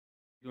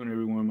How you doing,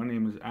 everyone? My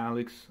name is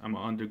Alex. I'm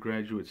an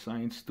undergraduate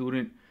science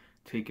student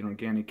taking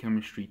Organic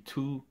Chemistry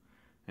 2,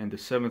 and the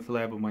 7th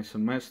lab of my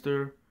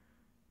semester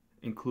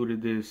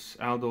included this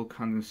aldol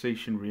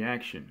condensation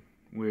reaction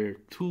where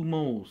 2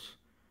 moles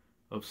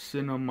of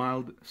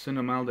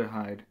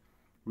cinnamaldehyde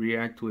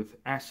react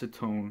with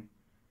acetone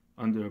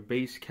under a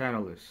base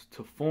catalyst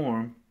to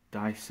form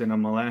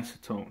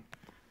Dicinnamalacetone.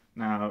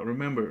 Now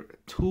remember,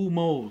 2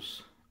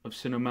 moles of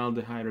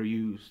cinnamaldehyde are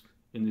used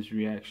in this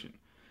reaction.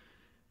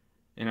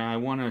 And I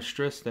want to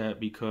stress that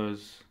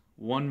because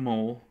 1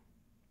 mole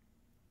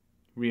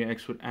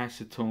reacts with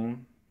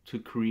acetone to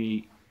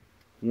create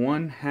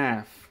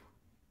 1/2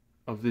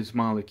 of this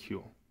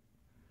molecule.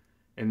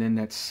 And then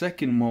that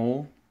second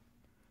mole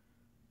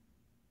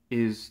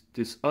is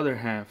this other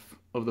half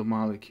of the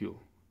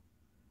molecule.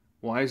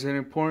 Why is that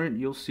important?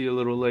 You'll see a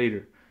little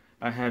later.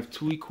 I have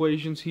 2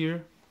 equations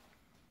here.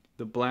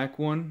 The black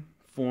one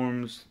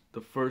forms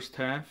the first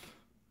half,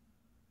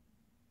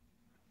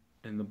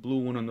 and the blue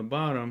one on the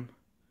bottom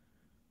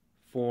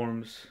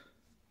forms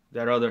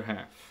that other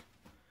half.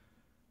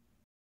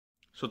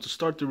 So to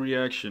start the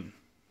reaction,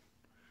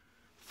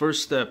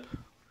 first step,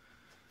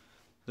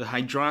 the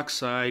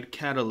hydroxide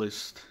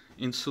catalyst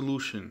in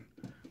solution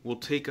will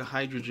take a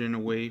hydrogen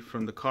away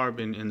from the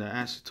carbon in the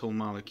acetone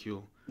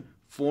molecule,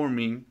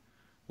 forming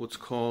what's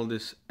called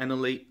this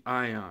enolate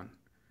ion,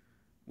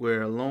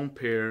 where a lone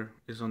pair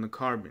is on the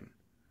carbon.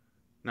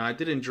 Now I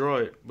didn't draw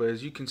it, but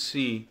as you can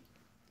see,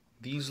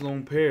 these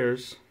lone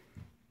pairs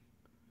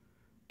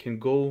can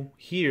go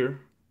here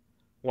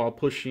while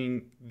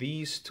pushing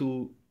these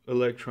 2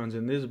 electrons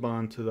in this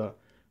bond to the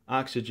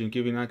oxygen,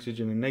 giving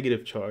oxygen a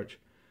negative charge,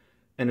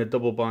 and a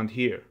double bond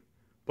here.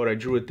 But I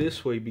drew it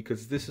this way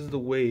because this is the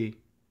way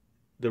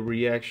the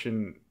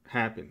reaction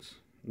happens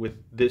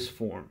with this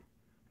form,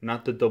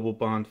 not the double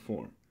bond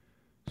form.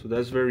 So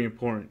that's very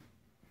important.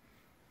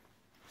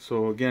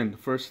 So again, the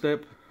first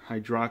step,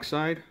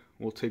 hydroxide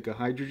will take a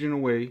hydrogen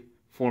away,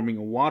 forming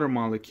a water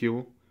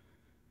molecule,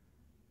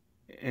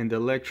 and the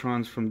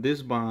electrons from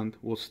this bond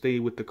will stay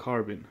with the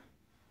carbon,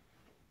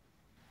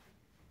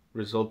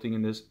 resulting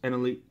in this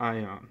enolate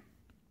ion.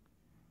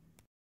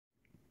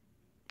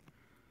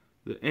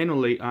 The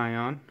enolate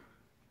ion,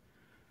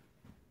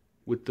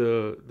 with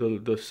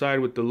the side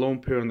with the lone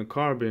pair on the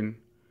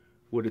carbon,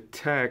 would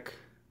attack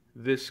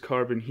this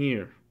carbon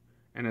here,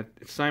 and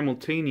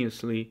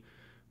simultaneously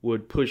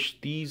would push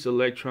these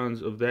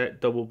electrons of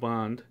that double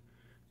bond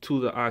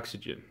to the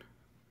oxygen.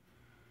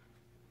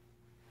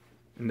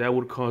 And that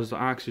would cause the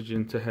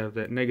oxygen to have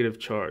that negative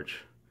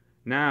charge.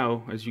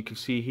 Now, as you can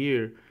see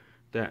here,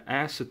 that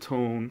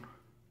acetone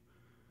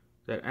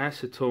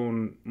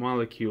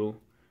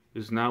molecule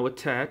is now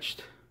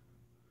attached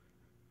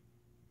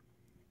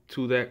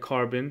to that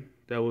carbon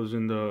that was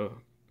in the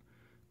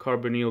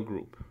carbonyl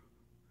group.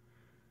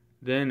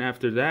 Then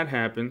after that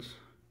happens,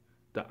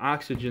 the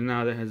oxygen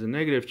now that has a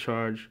negative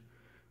charge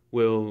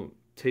will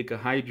take a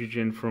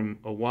hydrogen from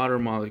a water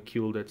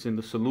molecule that's in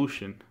the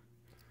solution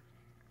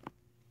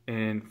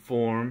and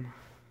form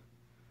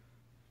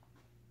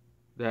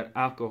that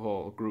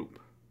alcohol group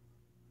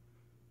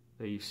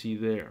that you see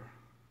there.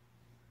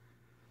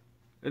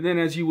 And then,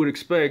 as you would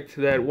expect,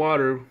 that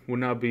water will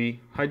now be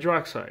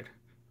hydroxide,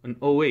 an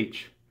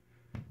OH.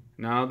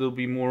 Now there'll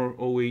be more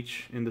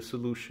OH in the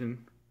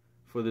solution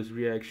for this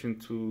reaction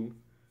to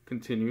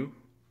continue.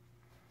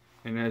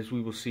 And as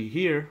we will see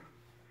here,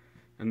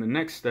 in the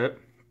next step,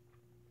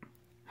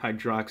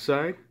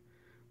 hydroxide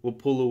will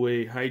pull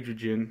away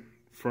hydrogen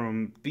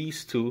from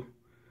these 2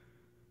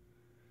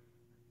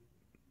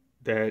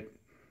 that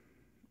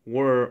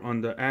were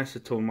on the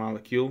acetone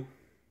molecule,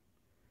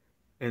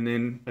 and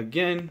then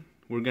again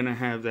we're gonna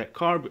have that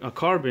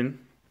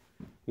carbon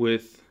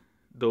with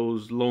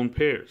those lone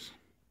pairs.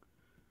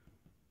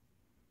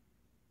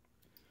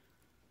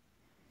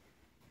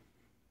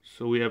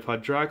 So we have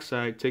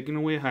hydroxide taking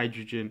away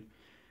hydrogen,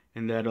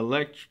 and that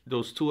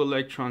those 2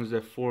 electrons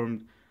that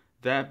formed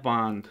that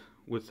bond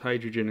with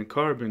hydrogen and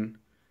carbon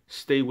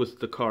stay with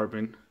the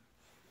carbon,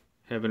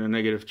 having a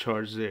negative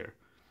charge there.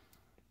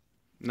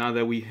 Now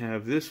that we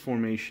have this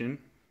formation,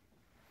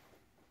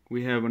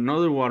 we have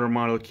another water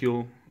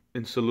molecule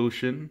in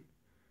solution,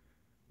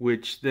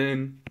 which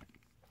then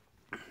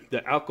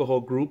the alcohol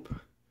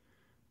group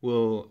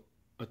will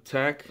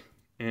attack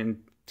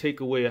and take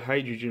away a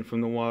hydrogen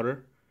from the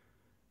water,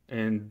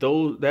 and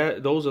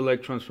those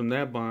electrons from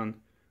that bond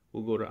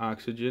will go to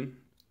oxygen,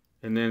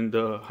 and then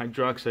the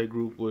hydroxide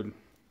group would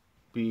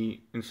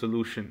be in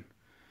solution.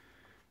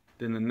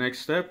 Then the next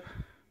step,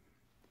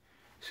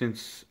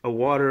 since a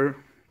water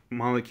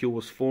molecule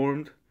was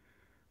formed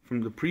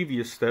from the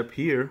previous step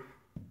here,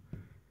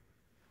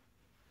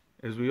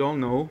 as we all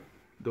know,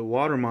 the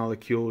water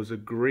molecule is a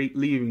great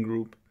leaving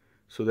group,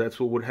 so that's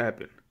what would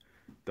happen.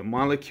 The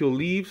molecule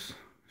leaves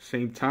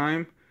same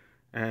time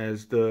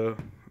as the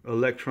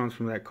electrons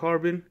from that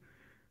carbon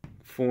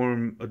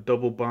form a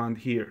double bond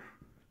here,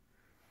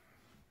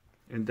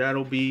 and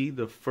that'll be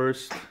the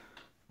first,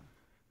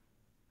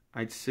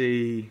 I'd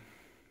say,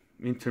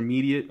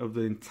 intermediate of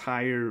the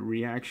entire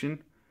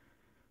reaction.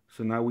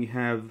 So now we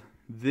have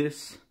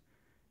this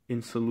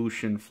in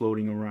solution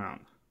floating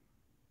around.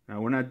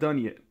 Now we're not done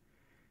yet,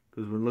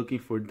 because we're looking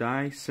for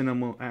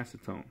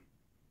dicinnamalacetone.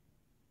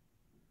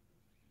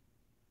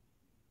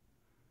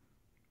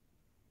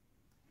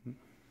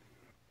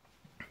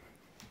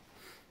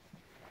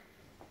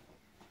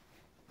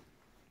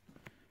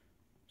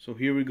 So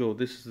here we go.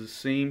 This is the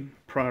same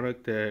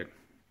product that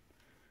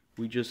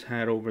we just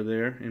had over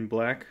there in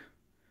black.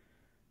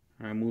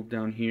 I moved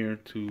down here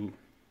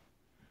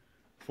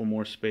for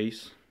more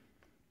space.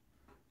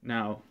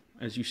 Now,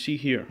 as you see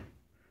here,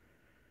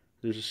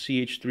 there's a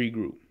CH3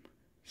 group.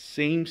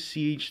 Same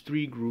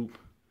CH3 group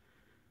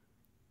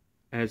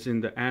as in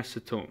the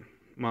acetone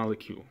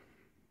molecule,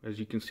 as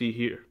you can see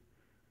here.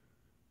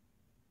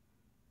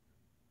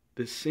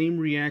 The same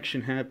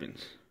reaction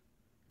happens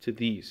to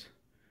these,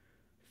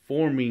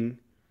 forming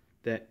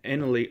that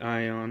enolate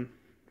ion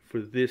for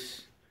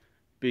this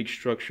big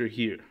structure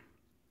here.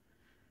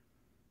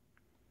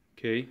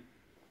 Okay,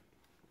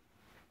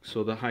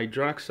 so the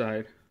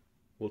hydroxide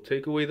will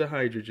take away the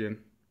hydrogen,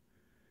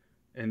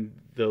 and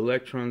the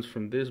electrons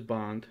from this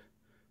bond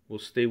will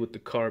stay with the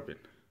carbon,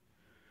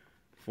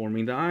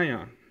 forming the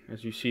ion,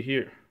 as you see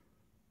here.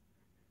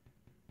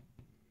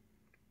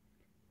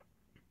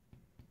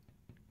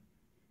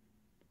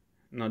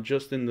 Now,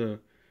 just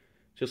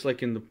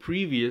like in the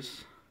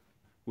previous,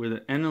 where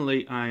the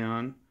enolate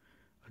ion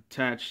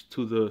attached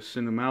to the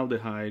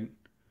cinnamaldehyde,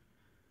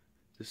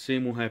 the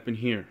same will happen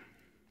here.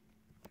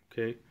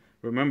 Okay,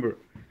 remember,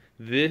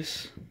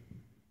 this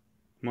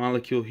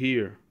molecule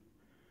here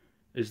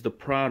is the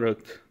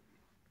product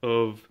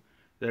of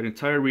that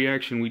entire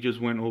reaction we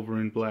just went over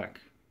in black.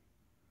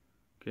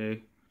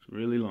 Okay, it's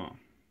really long.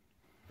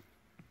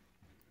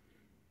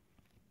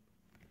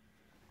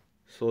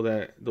 So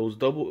that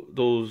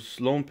those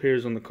lone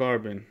pairs on the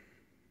carbon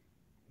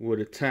would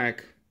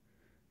attack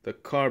the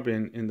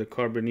carbon in the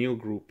carbonyl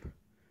group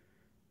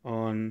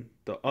on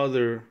the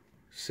other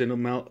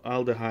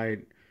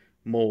cinnamaldehyde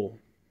mole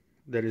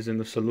that is in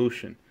the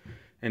solution.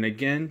 And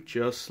again,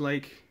 just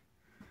like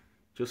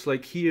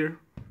here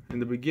in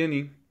the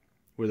beginning,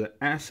 where the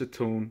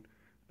acetone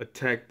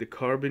attacked the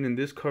carbon in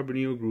this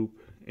carbonyl group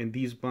and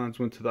these bonds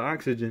went to the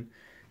oxygen,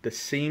 the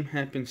same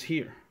happens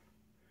here.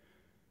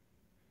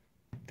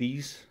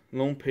 These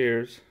lone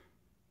pairs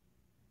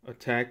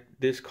attack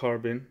this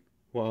carbon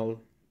while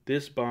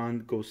this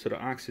bond goes to the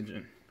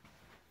oxygen.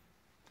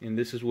 And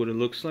this is what it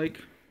looks like.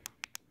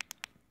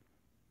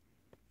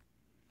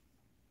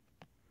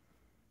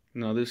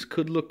 Now this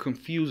could look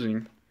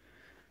confusing,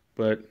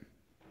 but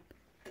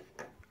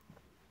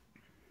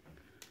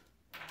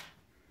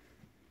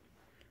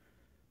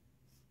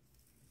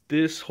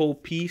this whole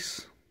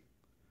piece,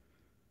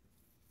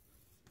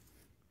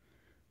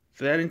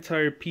 that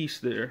entire piece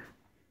there,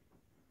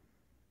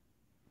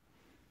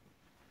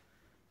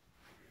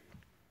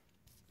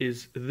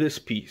 is this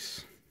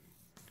piece.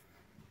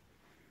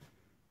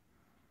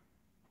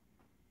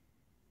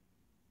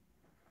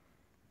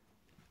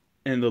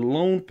 And the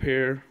lone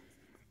pair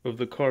of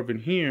the carbon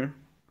here,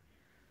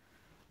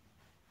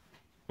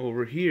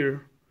 over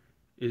here,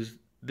 is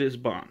this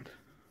bond.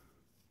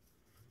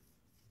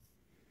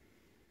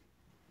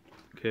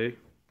 Okay?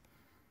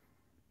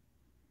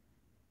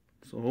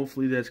 So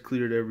hopefully that's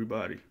clear to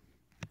everybody.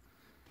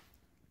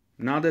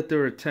 Now that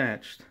they're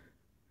attached,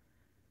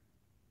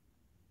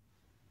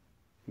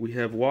 we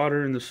have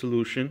water in the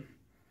solution,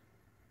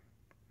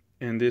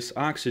 and this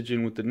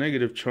oxygen with the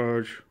negative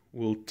charge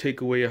will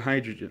take away a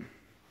hydrogen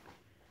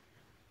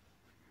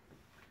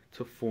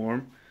to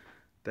form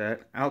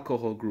that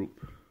alcohol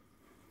group.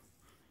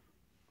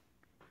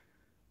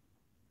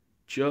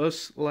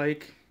 Just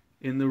like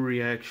in the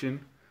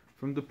reaction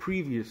from the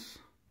previous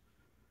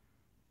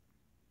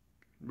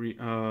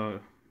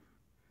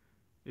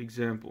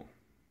example,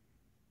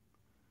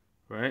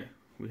 right?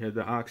 We had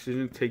the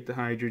oxygen take the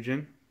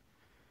hydrogen,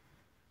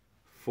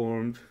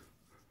 formed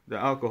the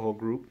alcohol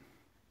group.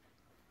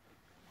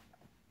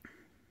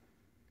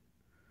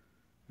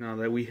 Now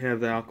that we have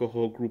the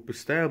alcohol group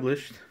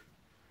established,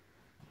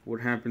 what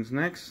happens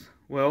next?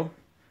 Well,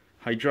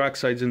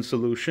 hydroxide's in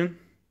solution,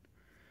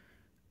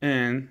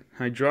 and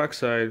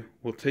hydroxide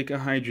will take a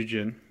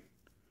hydrogen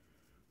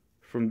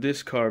from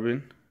this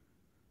carbon,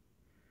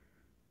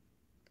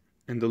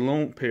 and the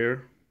lone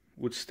pair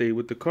would stay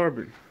with the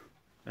carbon,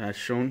 as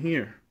shown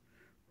here,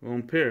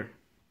 lone pair.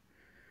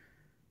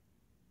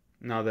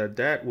 Now that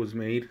that was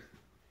made,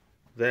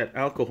 that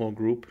alcohol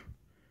group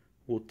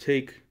will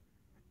take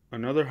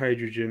another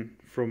hydrogen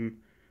from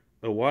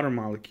a water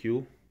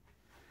molecule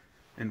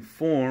and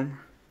form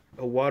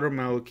a water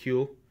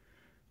molecule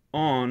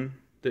on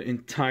the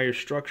entire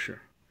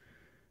structure.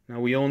 Now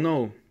we all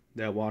know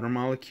that water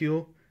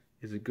molecule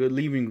is a good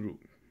leaving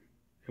group.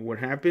 And what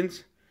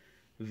happens?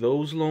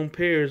 Those lone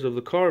pairs of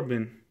the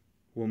carbon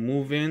will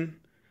move in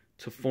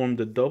to form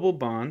the double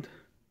bond,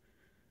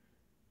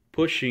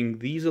 pushing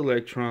these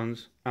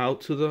electrons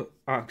out to the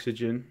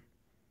oxygen,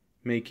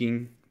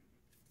 making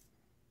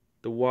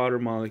the water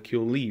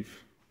molecule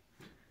leave.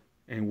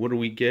 And what do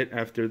we get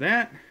after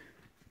that?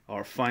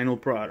 Our final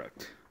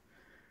product,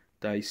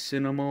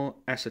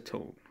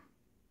 Dicinnamalacetone.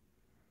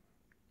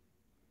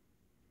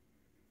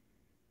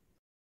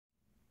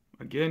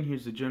 Again,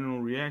 here's the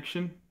general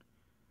reaction.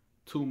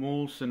 2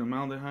 moles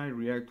Cinnamaldehyde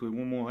react with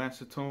 1 mole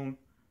acetone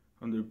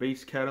under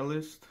base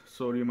catalyst,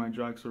 sodium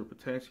hydroxide or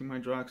potassium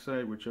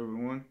hydroxide, whichever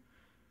one,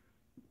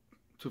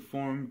 to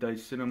form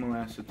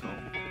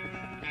dicinnamalacetone.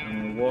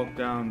 I'm going to walk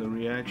down the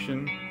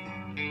reaction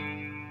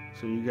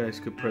so you guys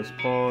could press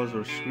pause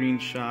or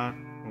screenshot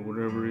or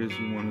whatever it is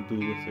you want to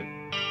do with it.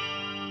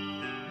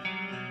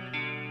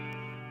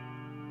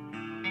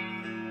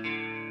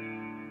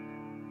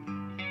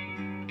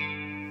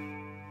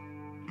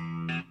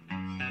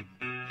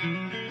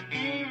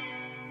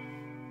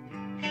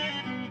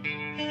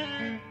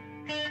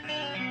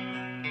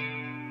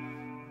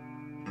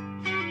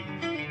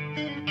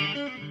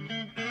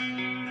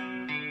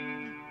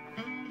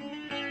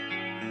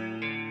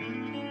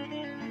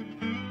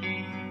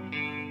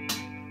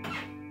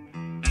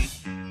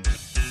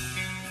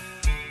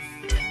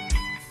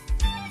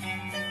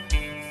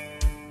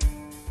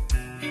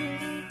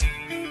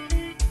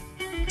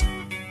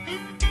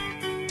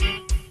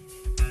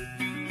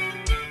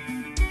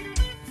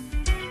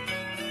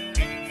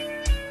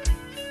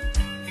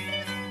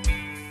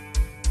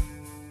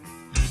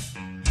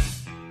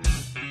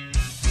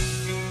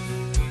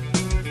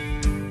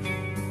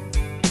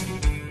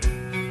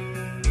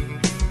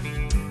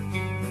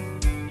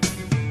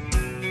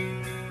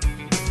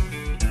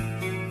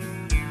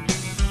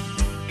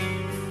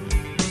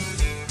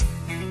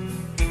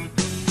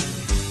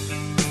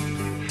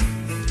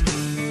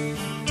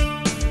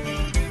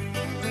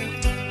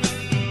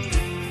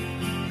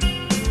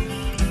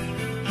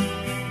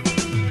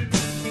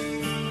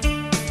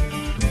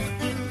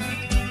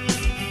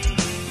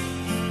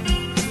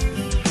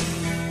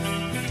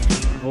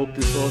 Hope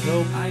this all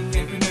helped.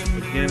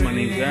 Again, my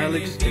name's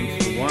Alex.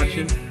 Thanks for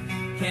watching.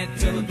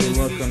 And good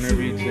luck on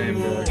every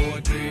exam, guys.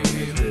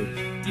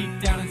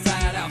 Deep down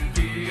inside, I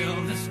feel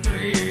the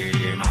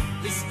scream.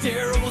 This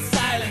terrible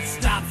silence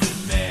stops in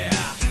me.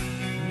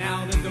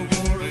 Now that the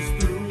war is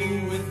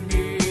through with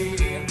me,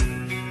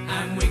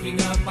 I'm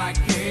waking up, I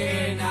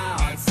cannot